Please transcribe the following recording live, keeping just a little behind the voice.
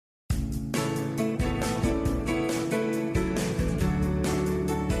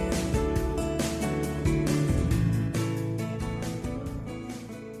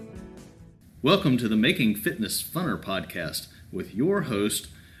Welcome to the Making Fitness Funner podcast with your host,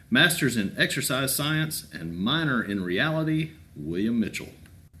 Masters in Exercise Science and Minor in Reality, William Mitchell.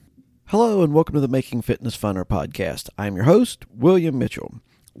 Hello and welcome to the Making Fitness Funner podcast. I'm your host, William Mitchell.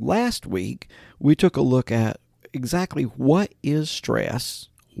 Last week, we took a look at exactly what is stress,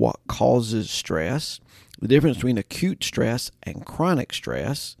 what causes stress, the difference between acute stress and chronic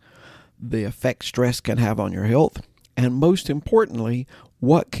stress, the effect stress can have on your health, and most importantly,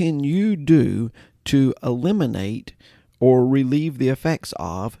 what can you do to eliminate or relieve the effects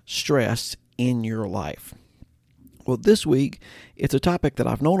of stress in your life? Well, this week, it's a topic that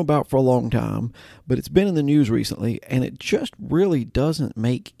I've known about for a long time, but it's been in the news recently, and it just really doesn't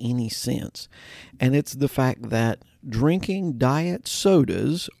make any sense. And it's the fact that drinking diet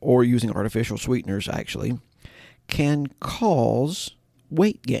sodas, or using artificial sweeteners actually, can cause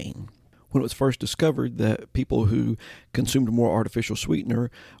weight gain. When it was first discovered that people who consumed more artificial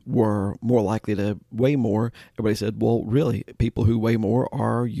sweetener were more likely to weigh more, everybody said, well, really, people who weigh more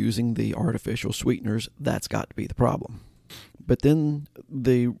are using the artificial sweeteners. That's got to be the problem. But then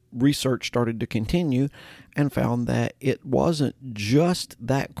the research started to continue and found that it wasn't just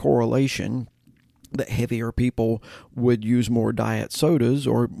that correlation that heavier people would use more diet sodas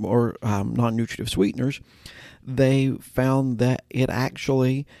or non-nutritive sweeteners. They found that it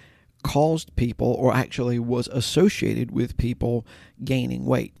actually caused people, or actually was associated with people gaining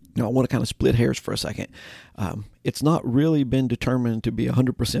weight. Now, I want to kind of split hairs for a second. It's not really been determined to be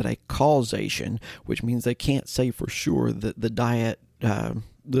 100% a causation, which means they can't say for sure that the diet, the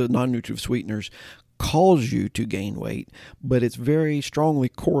non-nutritive sweeteners cause you to gain weight, but it's very strongly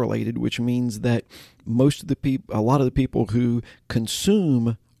correlated, which means that a lot of the people who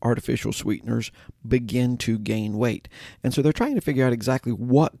consume artificial sweeteners begin to gain weight. And so they're trying to figure out exactly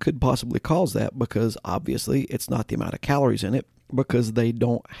what could possibly cause that, because obviously it's not the amount of calories in it, because they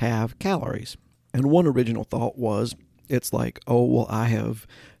don't have calories. And one original thought was, it's like, oh, well, I have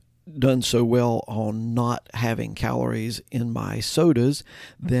done so well on not having calories in my sodas,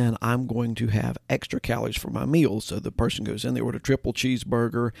 then I'm going to have extra calories for my meals. So the person goes in, they order a triple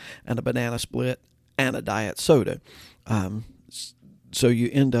cheeseburger and a banana split and a diet soda. So you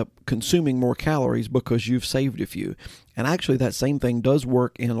end up consuming more calories because you've saved a few. And actually that same thing does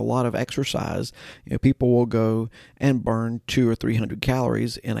work in a lot of exercise. People will go and burn 200 or 300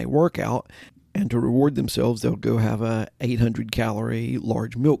 calories in a workout, and to reward themselves, they'll go have a 800-calorie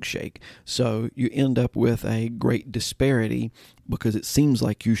large milkshake. So you end up with a great disparity because it seems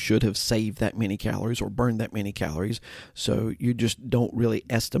like you should have saved that many calories or burned that many calories. So you just don't really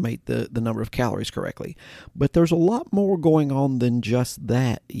estimate the number of calories correctly. But there's a lot more going on than just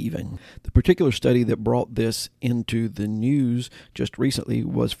that even. The particular study that brought this into the news just recently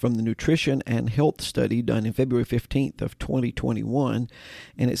was from the Nutrition and Health Study done in February 15th of 2021.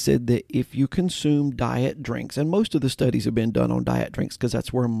 And it said that if you consume diet drinks, and most of the studies have been done on diet drinks because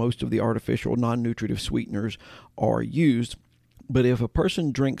that's where most of the artificial non-nutritive sweeteners are used. But if a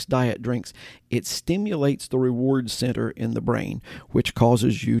person drinks diet drinks, it stimulates the reward center in the brain, which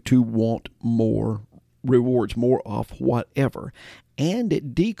causes you to want more rewards, more of whatever. And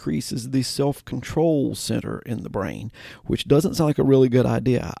it decreases the self-control center in the brain, which doesn't sound like a really good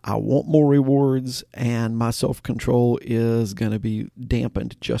idea. I want more rewards, and my self-control is going to be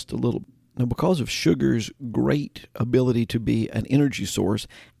dampened just a little. Now, because of sugar's great ability to be an energy source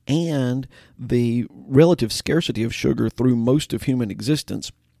and the relative scarcity of sugar through most of human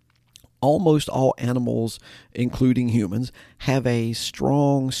existence, almost all animals, including humans, have a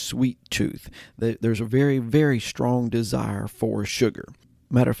strong sweet tooth. There's a very, very strong desire for sugar.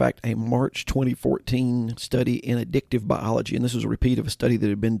 Matter of fact, a March 2014 study in addictive biology, and this is a repeat of a study that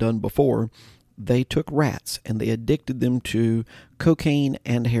had been done before, they took rats and they addicted them to cocaine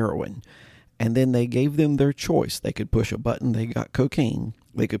and heroin. And then they gave them their choice. They could push a button, they got cocaine.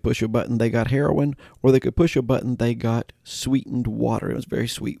 They could push a button, they got heroin. Or they could push a button, they got sweetened water. It was very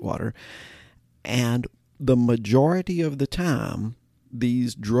sweet water. And the majority of the time,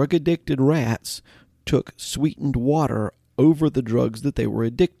 these drug-addicted rats took sweetened water over the drugs that they were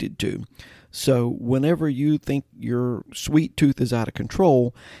addicted to. So whenever you think your sweet tooth is out of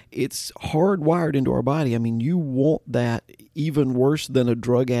control, it's hardwired into our body. I mean, you want that even worse than a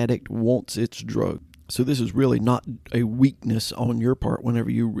drug addict wants its drug. So this is really not a weakness on your part whenever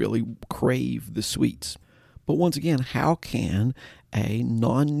you really crave the sweets. But once again, how can a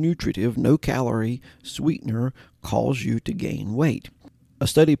non-nutritive, no-calorie sweetener cause you to gain weight? A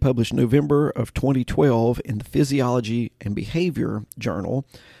study published November of 2012 in the Physiology and Behavior Journal,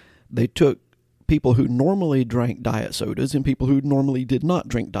 they took people who normally drank diet sodas and people who normally did not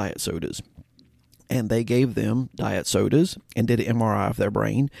drink diet sodas. And they gave them diet sodas and did an MRI of their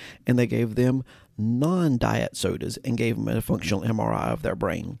brain. And they gave them non-diet sodas and gave them a functional MRI of their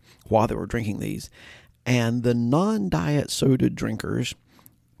brain while they were drinking these. And the non-diet soda drinkers,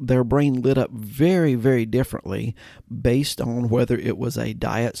 their brain lit up very, very differently based on whether it was a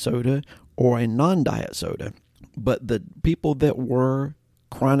diet soda or a non-diet soda. But the people that were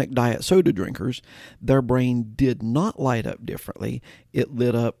chronic diet soda drinkers, their brain did not light up differently. It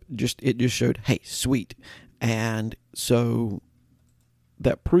lit up, it just showed, hey, sweet. And so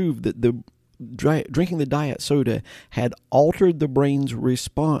that proved that drinking the diet soda had altered the brain's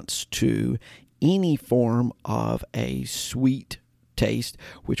response to any form of a sweet taste,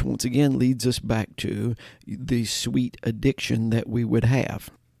 which once again leads us back to the sweet addiction that we would have.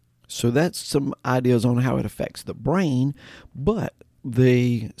 So that's some ideas on how it affects the brain, but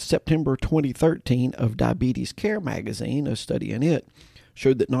the September 2013 of Diabetes Care magazine, a study in it,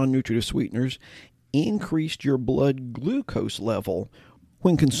 showed that non-nutritive sweeteners increased your blood glucose level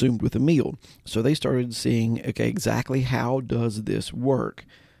when consumed with a meal. So they started seeing, okay, exactly how does this work?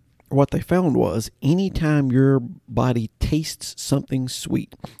 What they found was anytime your body tastes something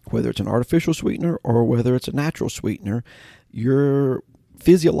sweet, whether it's an artificial sweetener or whether it's a natural sweetener, your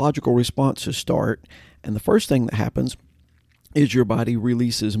physiological responses start. And the first thing that happens is your body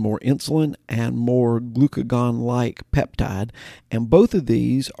releases more insulin and more glucagon-like peptide. And both of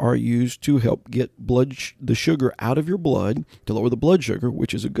these are used to help get the sugar out of your blood, to lower the blood sugar,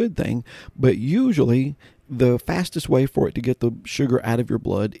 which is a good thing. But usually the fastest way for it to get the sugar out of your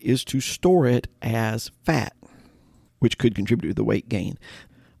blood is to store it as fat, which could contribute to the weight gain.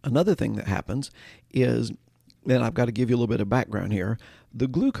 Another thing that happens is, and I've got to give you a little bit of background here, the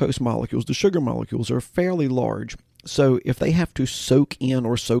glucose molecules, the sugar molecules, are fairly large. So if they have to soak in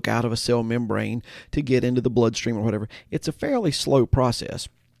or soak out of a cell membrane to get into the bloodstream or whatever, it's a fairly slow process.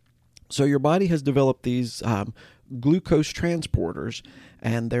 So your body has developed these glucose transporters,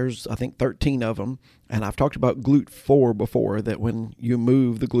 and there's, I think, 13 of them. And I've talked about GLUT4 before, that when you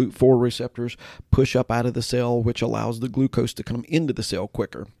move, the GLUT4 receptors push up out of the cell, which allows the glucose to come into the cell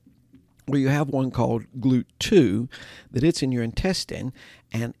quicker. Well, you have one called GLUT2 that it's in your intestine,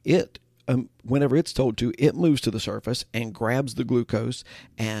 and it whenever it's told to, it moves to the surface and grabs the glucose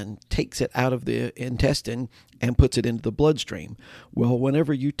and takes it out of the intestine and puts it into the bloodstream. Well,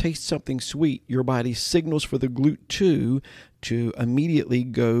 whenever you taste something sweet, your body signals for the GLUT2 to immediately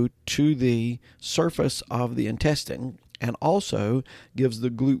go to the surface of the intestine, and also gives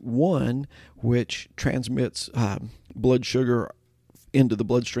the GLUT1, which transmits blood sugar into the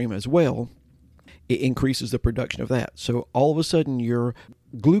bloodstream as well. It increases the production of that. So all of a sudden your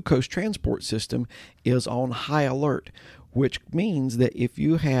glucose transport system is on high alert, which means that if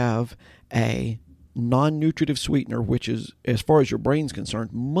you have a non-nutritive sweetener, which is, as far as your brain's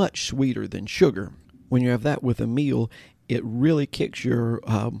concerned, much sweeter than sugar, when you have that with a meal, it really kicks your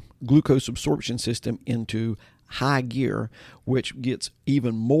glucose absorption system into high gear, which gets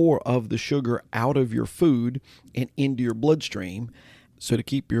even more of the sugar out of your food and into your bloodstream. So to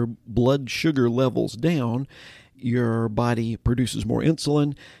keep your blood sugar levels down, your body produces more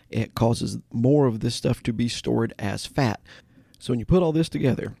insulin. It causes more of this stuff to be stored as fat. So when you put all this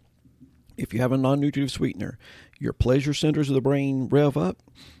together, if you have a non-nutritive sweetener, your pleasure centers of the brain rev up,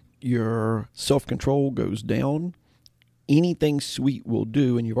 your self-control goes down. Anything sweet will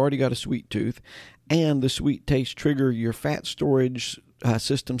do, and you've already got a sweet tooth, and the sweet taste trigger your fat storage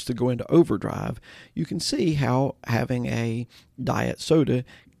systems to go into overdrive. You can see how having a diet soda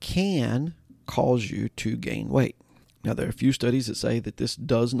can cause you to gain weight. Now, there are a few studies that say that this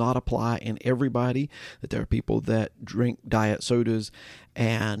does not apply in everybody, that there are people that drink diet sodas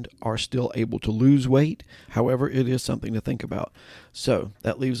and are still able to lose weight. However, it is something to think about. So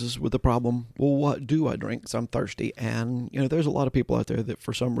that leaves us with the problem, well, what do I drink? Because I'm thirsty. And, there's a lot of people out there that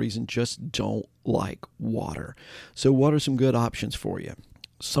for some reason just don't like water. So what are some good options for you?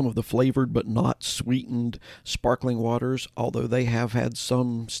 Some of the flavored but not sweetened sparkling waters, although they have had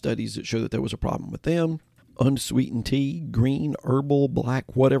some studies that show that there was a problem with them. Unsweetened tea, green, herbal,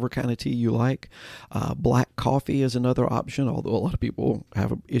 black, whatever kind of tea you like. Black coffee is another option, although a lot of people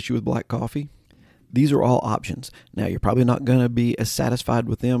have an issue with black coffee. These are all options. Now, you're probably not going to be as satisfied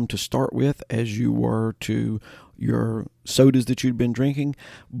with them to start with as you were to your sodas that you'd been drinking,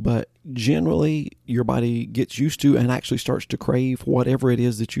 but generally your body gets used to and actually starts to crave whatever it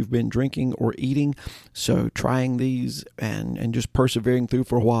is that you've been drinking or eating. So trying these and just persevering through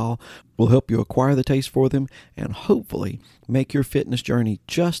for a while will help you acquire the taste for them and hopefully make your fitness journey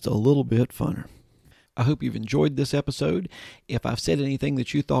just a little bit funner. I hope you've enjoyed this episode. If I've said anything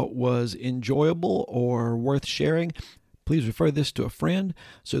that you thought was enjoyable or worth sharing, Please refer this to a friend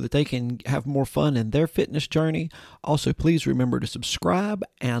so that they can have more fun in their fitness journey. Also, please remember to subscribe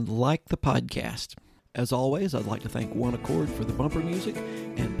and like the podcast. As always, I'd like to thank One Accord for the bumper music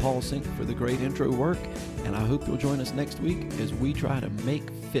and Paul Sink for the great intro work. And I hope you'll join us next week as we try to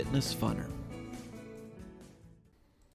make fitness funner.